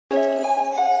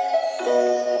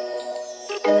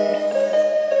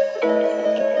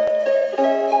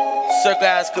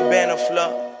Skies Cabana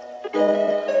flow. 10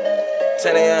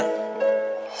 a.m.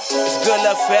 It's good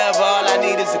luck forever, all I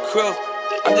need is a crew.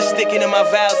 I'm just sticking to my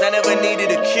vows, I never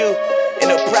needed a cue. In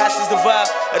the process of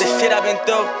the shit I've been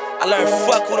through, I learned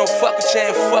fuck who don't fuck with you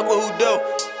and fuck with who do.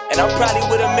 And I'm probably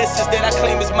with a missus that I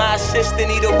claim is my assistant.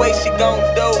 Either way she gon'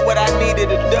 do what I needed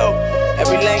to do.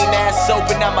 Every lane ass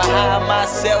open, I'ma hide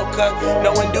myself, cause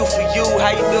no one do for you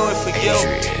how you do it for you.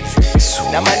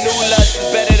 Now my new lust is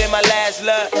better than my last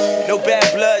love. No bad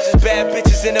blood, just bad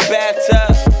bitches in the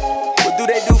bathtub. What do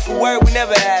they do for work? We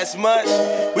never ask much.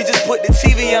 We just put the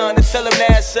TV on and tell them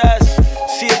that's us.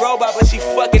 She a robot, but she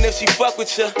fucking if she fuck with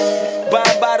ya.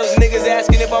 Buying bottles, niggas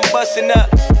asking if I'm busting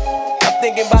up. I'm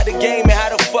thinking about the game and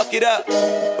how to fuck it up.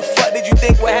 The fuck did you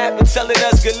think would happen telling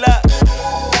us good luck?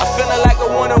 I'm feeling like I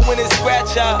wanna win and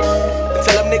scratch out.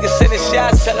 Tell them niggas sending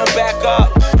shots, tell them back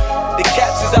up. The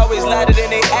caps is always louder than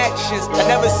their actions. I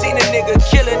never seen a nigga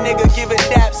kill a nigga giving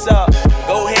daps up.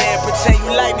 Go ahead and pretend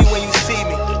you like me when you see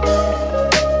me,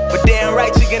 but damn right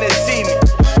you're gonna see me.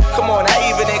 Come on, I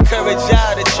even encourage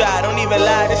y'all to try. Don't even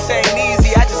lie, this ain't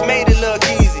easy, I just made it look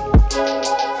easy.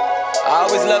 I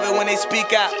always love it when they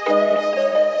speak out.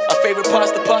 My favorite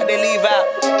part's the part they leave out.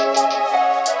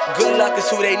 Good luck is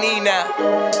who they need now.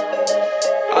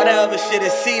 All that other shit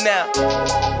is see now.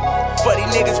 For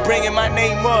these niggas bringing my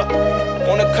name up.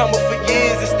 Wanna come up for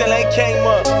years and still ain't came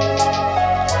up.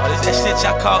 Oh, this that shit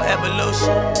y'all call evolution.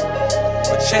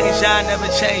 But change y'all never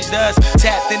changed us.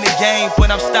 Tapped in the game, but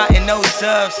I'm starting no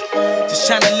subs. Just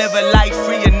tryna live a life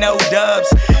free of no dubs.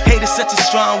 Hate is such a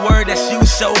strong word that's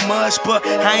used so much, but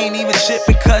I ain't even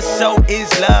tripping cause so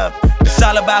is love. It's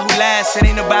all about who lasts, it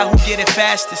ain't about who get it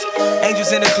fastest.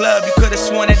 Angels in the club, you could've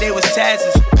sworn that they was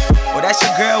Taz's. Well, that's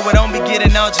your girl, but don't be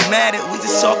getting all dramatic. We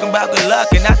just talking about good luck,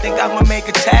 and I think I'ma make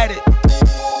a tatted.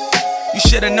 You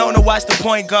should've known to watch the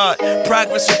point guard.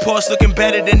 Progress reports looking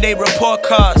better than they report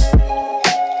cards.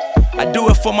 I do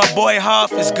it for my boy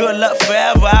Hoff, it's good luck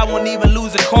forever, I won't even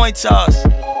lose a coin toss.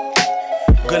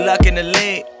 Good luck in the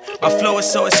league. My flow is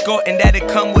so escorting that it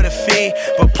come with a fee.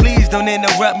 But please don't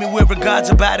interrupt me with regards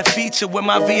about a feature with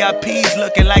my VIPs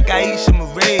looking like Aisha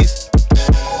Marie's.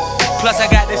 Plus I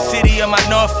got the city on my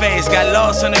north face. Got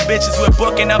lost on the bitches with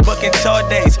booking, I'm booking tour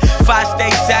days. 5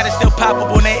 states out and still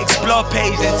poppable on they explore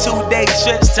page. And 2-day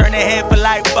trips turn their head for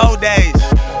like 4 days.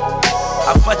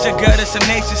 I fuck your girl to some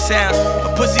nature sounds. A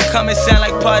pussy come and sound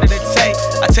like part of the tape.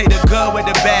 I take the good with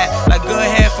the bad, like good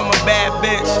hair from a bad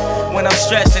bitch. When I'm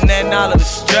stressing, then all of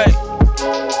it's straight.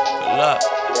 Good luck.